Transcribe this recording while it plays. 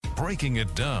Breaking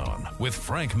It Down with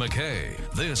Frank MacKay.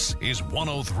 This is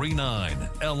 1039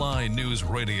 LI News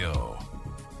Radio.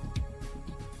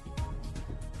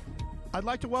 I'd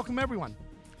like to welcome everyone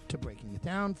to Breaking It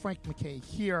Down. Frank MacKay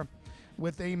here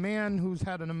with a man who's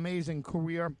had an amazing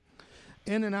career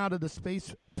in and out of the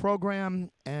space program,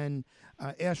 and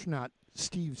astronaut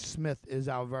Steve Smith is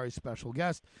our very special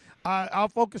guest. Our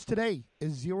focus today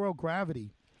is zero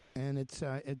gravity, and it's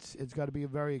got to be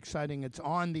very exciting. It's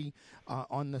on the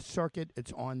circuit.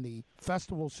 It's on the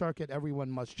festival circuit. Everyone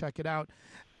must check it out.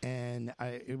 And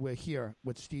we're here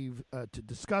with Steve to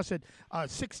discuss it.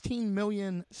 16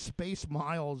 million space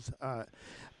miles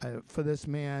for this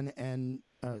man, and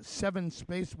 7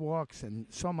 spacewalks and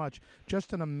so much.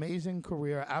 Just an amazing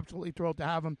career. Absolutely thrilled to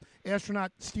have him.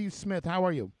 Astronaut Steve Smith, how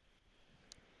are you?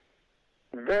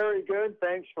 Very good.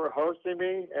 Thanks for hosting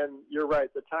me. And you're right.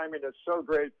 The timing is so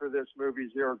great for this movie,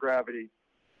 Zero Gravity.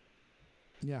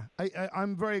 Yeah,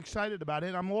 I'm very excited about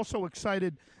it. I'm also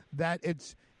excited that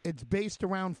it's based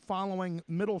around following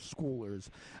middle schoolers.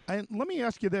 And let me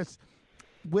ask you this.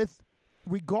 With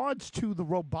regards to the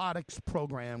robotics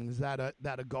programs that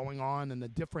are going on and the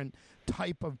different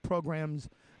type of programs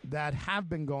that have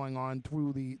been going on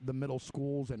through the middle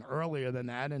schools and earlier than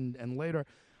that and later,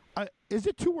 is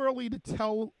it too early to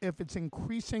tell if it's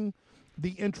increasing the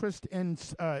interest in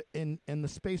the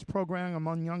space program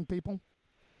among young people?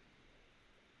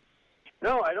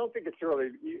 No, I don't think it's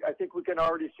early. I think we can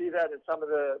already see that in some of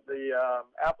the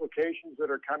applications that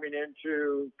are coming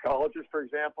into colleges, for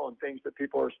example, and things that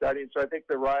people are studying. So I think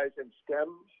the rise in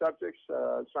STEM subjects,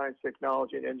 science,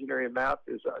 technology, and engineering and math,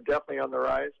 is definitely on the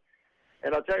rise.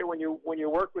 And I'll tell you, when you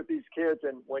work with these kids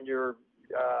and when your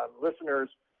listeners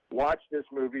watch this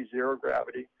movie, Zero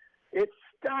Gravity, it's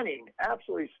stunning,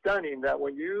 absolutely stunning, that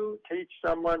when you teach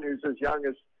someone who's as young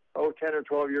as 10 or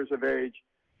 12 years of age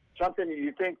something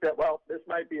you think that, well, this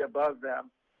might be above them,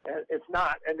 and it's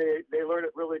not, and they learn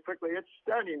it really quickly. It's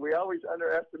stunning. We always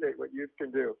underestimate what youth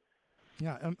can do.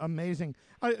 Yeah, amazing.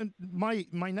 My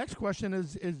next question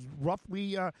is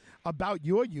roughly about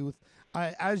your youth.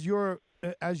 As you're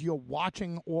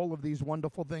watching all of these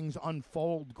wonderful things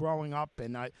unfold growing up,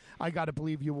 and I got to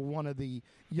believe you were one of the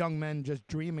young men just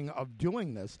dreaming of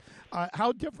doing this.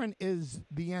 How different is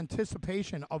the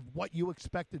anticipation of what you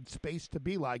expected space to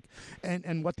be like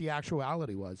and what the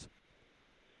actuality was?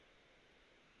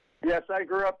 Yes, I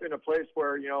grew up in a place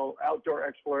where, outdoor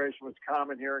exploration was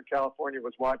common here in California.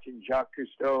 Was watching Jacques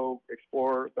Cousteau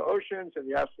explore the oceans and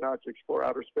the astronauts explore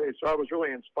outer space. So I was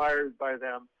really inspired by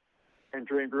them and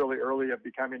dreamed really early of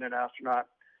becoming an astronaut.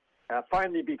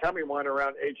 Finally becoming one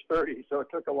around age 30, so it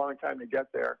took a long time to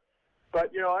get there. But,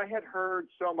 I had heard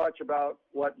so much about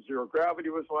what zero gravity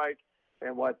was like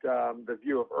and what the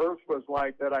view of Earth was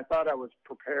like that I thought I was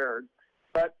prepared.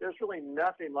 But there's really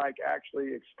nothing like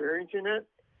actually experiencing it.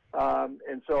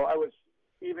 And so I was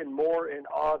even more in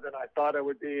awe than I thought I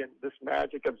would be, and this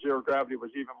magic of zero gravity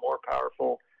was even more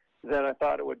powerful than I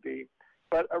thought it would be.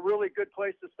 But a really good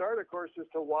place to start, of course, is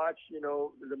to watch,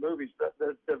 the movies.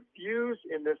 The views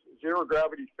in this zero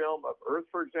gravity film of Earth,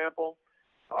 for example,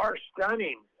 are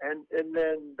stunning. And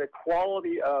then the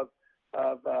quality of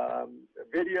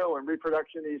video and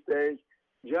reproduction these days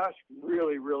just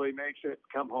really, really makes it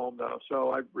come home, though.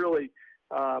 So I really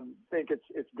think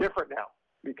it's different now,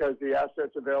 because the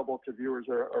assets available to viewers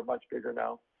are much bigger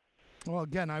now. Well,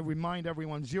 again, I remind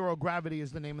everyone, Zero Gravity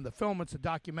is the name of the film. It's a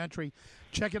documentary.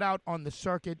 Check it out on the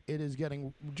circuit. It is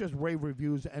getting just rave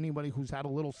reviews. Anybody who's had a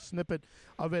little snippet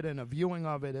of it and a viewing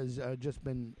of it has just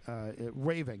been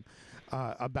raving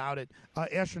about it.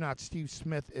 Astronaut Steve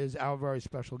Smith is our very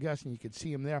special guest, and you can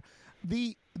see him there.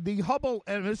 The Hubble,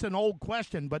 and it's an old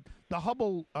question, but the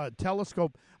Hubble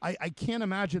telescope, I can't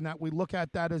imagine that we look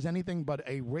at that as anything but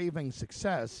a raving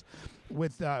success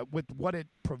with what it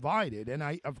provided. And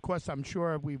of course, I'm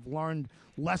sure we've learned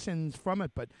lessons from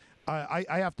it, but I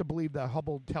have to believe the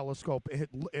Hubble telescope,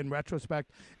 in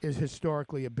retrospect, is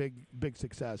historically a big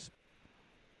success.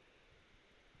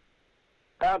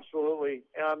 Absolutely.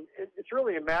 It's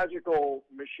really a magical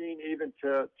machine even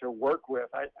to work with.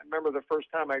 I remember the first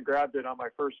time I grabbed it on my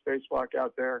first spacewalk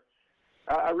out there,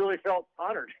 I really felt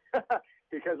honored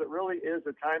because it really is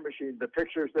a time machine. The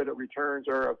pictures that it returns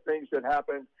are of things that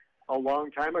happened a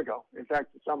long time ago. In fact,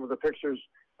 some of the pictures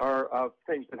are of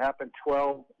things that happened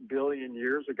 12 billion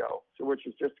years ago, so which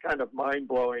is just kind of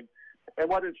mind-blowing. And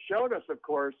what it's shown us, of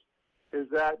course, is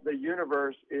that the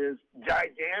universe is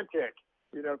gigantic.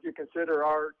 If you consider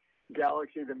our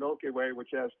galaxy, the Milky Way, which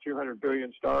has 200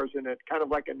 billion stars in it, kind of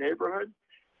like a neighborhood,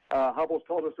 Hubble's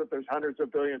told us that there's hundreds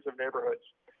of billions of neighborhoods.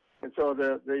 And so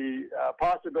the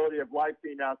possibility of life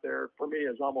being out there, for me,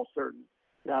 is almost certain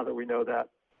now that we know that.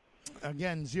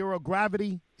 Again, Zero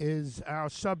Gravity is our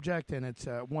subject, and it's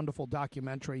a wonderful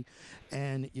documentary,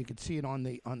 and you can see it on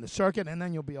the circuit, and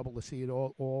then you'll be able to see it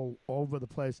all over the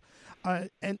place.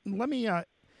 And let me.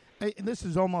 This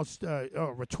is almost a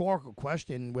rhetorical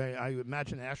question where I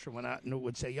imagine an astronaut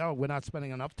would say, "Oh, we're not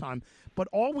spending enough time," but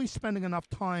are we spending enough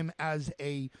time as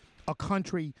a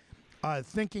country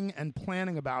thinking and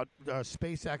planning about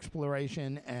space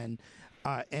exploration and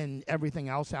everything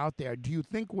else out there? Do you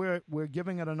think we're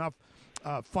giving it enough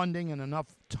funding and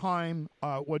enough time,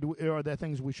 or are there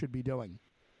things we should be doing?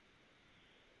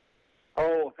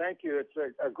 Oh, thank you. It's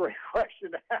a great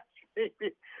question to ask me.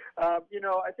 I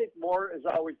think more is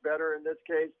always better in this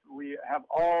case. We have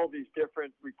all these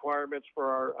different requirements for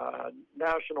our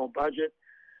national budget.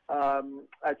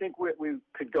 I think we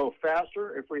could go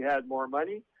faster if we had more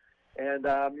money. And,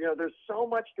 there's so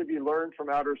much to be learned from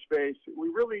outer space. We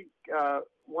really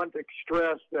want to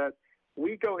stress that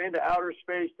we go into outer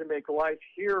space to make life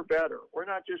here better. We're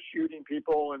not just shooting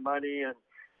people and money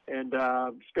and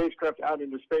spacecraft out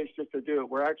into space just to do it.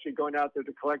 We're actually going out there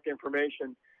to collect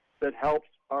information that helps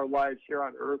our lives here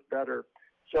on Earth better.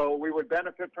 So we would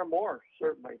benefit from more,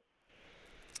 certainly.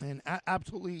 And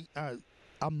absolutely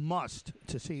a must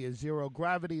to see is Zero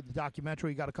Gravity, the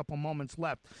documentary. Got a couple moments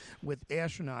left with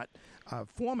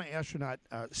former astronaut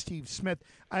Steve Smith.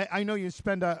 I know you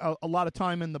spend a lot of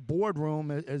time in the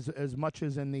boardroom as much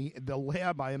as in the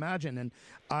lab, I imagine,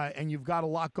 and you've got a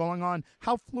lot going on.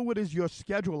 How fluid is your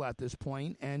schedule at this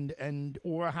point,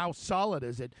 or how solid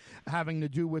is it, having to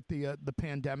do with the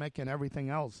pandemic and everything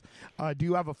else? Do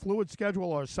you have a fluid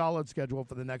schedule or a solid schedule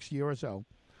for the next year or so?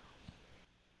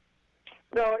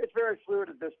 No, it's very fluid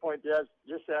at this point, yes,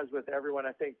 just as with everyone,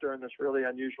 I think, during this really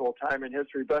unusual time in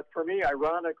history. But for me,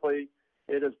 ironically,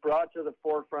 it has brought to the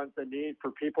forefront the need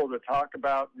for people to talk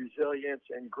about resilience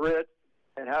and grit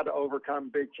and how to overcome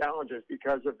big challenges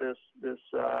because of this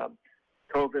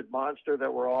COVID monster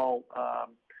that we're all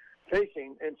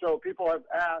facing. And so people have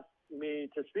asked me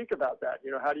to speak about that.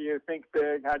 How do you think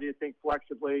big? How do you think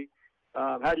flexibly?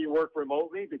 How do you work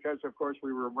remotely? Because, of course,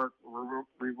 we work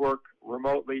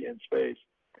remotely in space.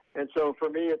 And so for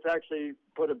me, it's actually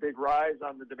put a big rise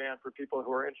on the demand for people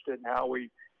who are interested in how we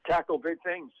tackle big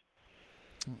things.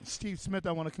 Steve Smith,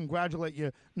 I want to congratulate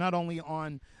you not only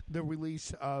on the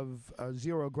release of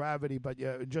Zero Gravity, but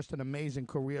just an amazing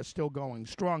career, still going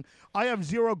strong. I have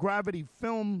Zero Gravity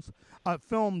film.com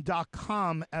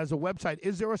as a website.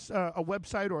 Is there a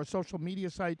website or a social media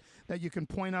site that you can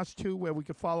point us to where we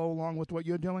could follow along with what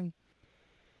you're doing?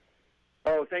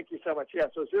 Oh, thank you so much. Yeah,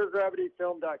 so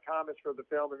zerogravityfilm.com is for the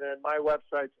film, and then my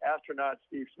website's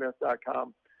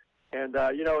astronautstevesmith.com. And,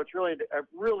 it's really a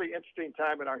really interesting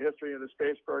time in our history of the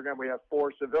space program. We have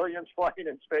 4 civilians flying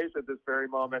in space at this very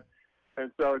moment.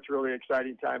 And so it's really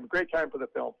exciting time. Great time for the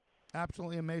film.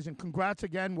 Absolutely amazing. Congrats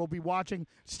again. We'll be watching.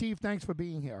 Steve, thanks for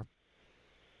being here.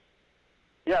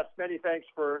 Yes, many thanks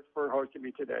for hosting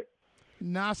me today.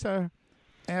 Former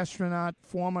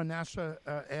NASA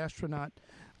astronaut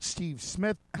Steve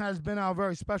Smith has been our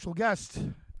very special guest,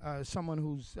 someone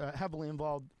who's heavily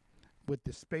involved with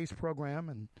the space program,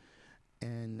 and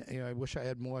I wish I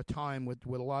had more time with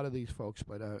a lot of these folks,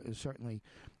 but certainly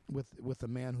with a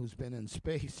man who's been in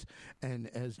space and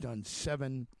has done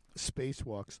 7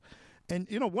 spacewalks. And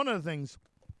one of the things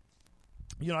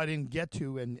I didn't get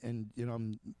to, and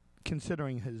I'm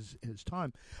considering his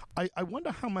time, I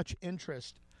wonder how much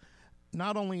interest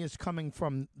not only is coming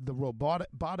from the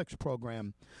robotics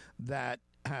program that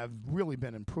have really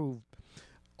been improved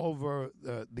over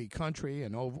the country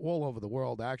and all over the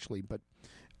world, actually, but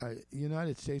the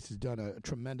United States has done a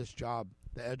tremendous job.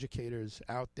 The educators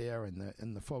out there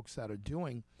and the folks that are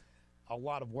doing a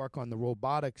lot of work on the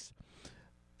robotics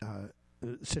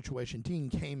situation.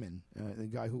 Dean Kamen, the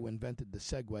guy who invented the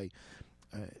Segway,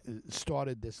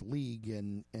 started this league,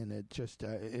 and it just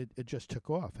took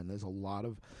off. And there's a lot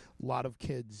of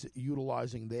kids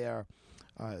utilizing their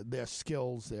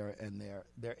skills, their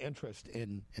interest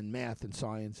in math and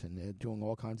science, and doing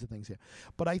all kinds of things here.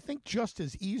 But I think just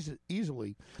as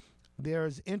easily,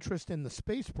 there's interest in the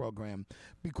space program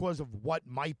because of what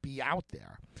might be out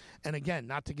there. And again,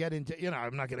 not to get into,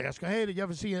 I'm not going to ask, hey, did you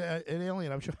ever see an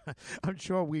alien? I'm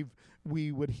sure we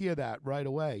would hear that right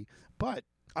away. But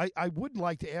I would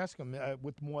like to ask him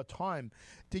with more time,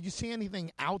 did you see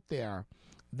anything out there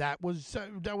that was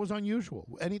unusual?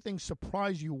 Anything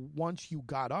surprise you once you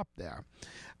got up there?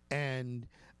 And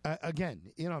again,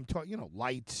 I'm talking,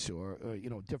 lights or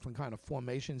different kind of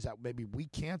formations that maybe we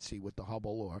can't see with the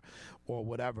Hubble or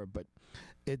whatever. But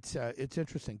it's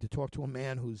interesting to talk to a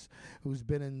man who's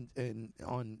been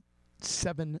on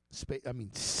 7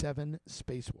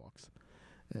 spacewalks.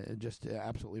 Just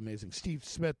absolutely amazing. Steve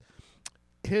Smith,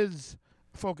 his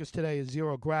focus today is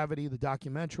Zero Gravity, the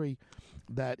documentary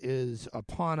that is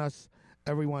upon us.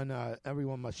 Everyone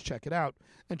must check it out,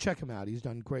 and check him out. He's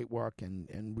done great work, and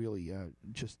really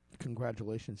just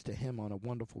congratulations to him on a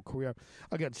wonderful career.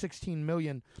 Again, 16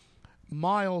 million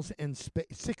miles in space,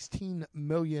 16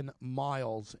 million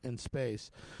miles in space,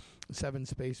 7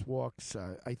 spacewalks.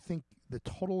 I think the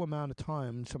total amount of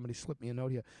time, somebody slipped me a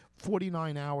note here,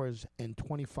 49 hours and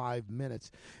 25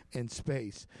 minutes in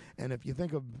space. And if you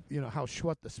think of, how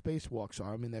short the spacewalks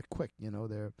are, I mean, they're quick,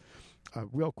 they're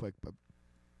real quick, but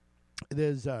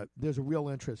there's a real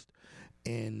interest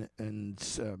in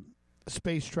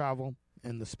space travel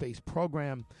and the space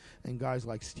program, and guys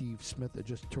like Steve Smith are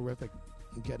just terrific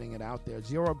getting it out there.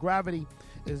 Zero Gravity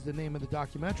is the name of the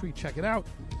documentary. Check it out.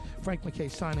 Frank MacKay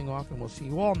signing off, and we'll see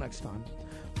you all next time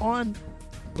on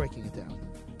Breaking It Down.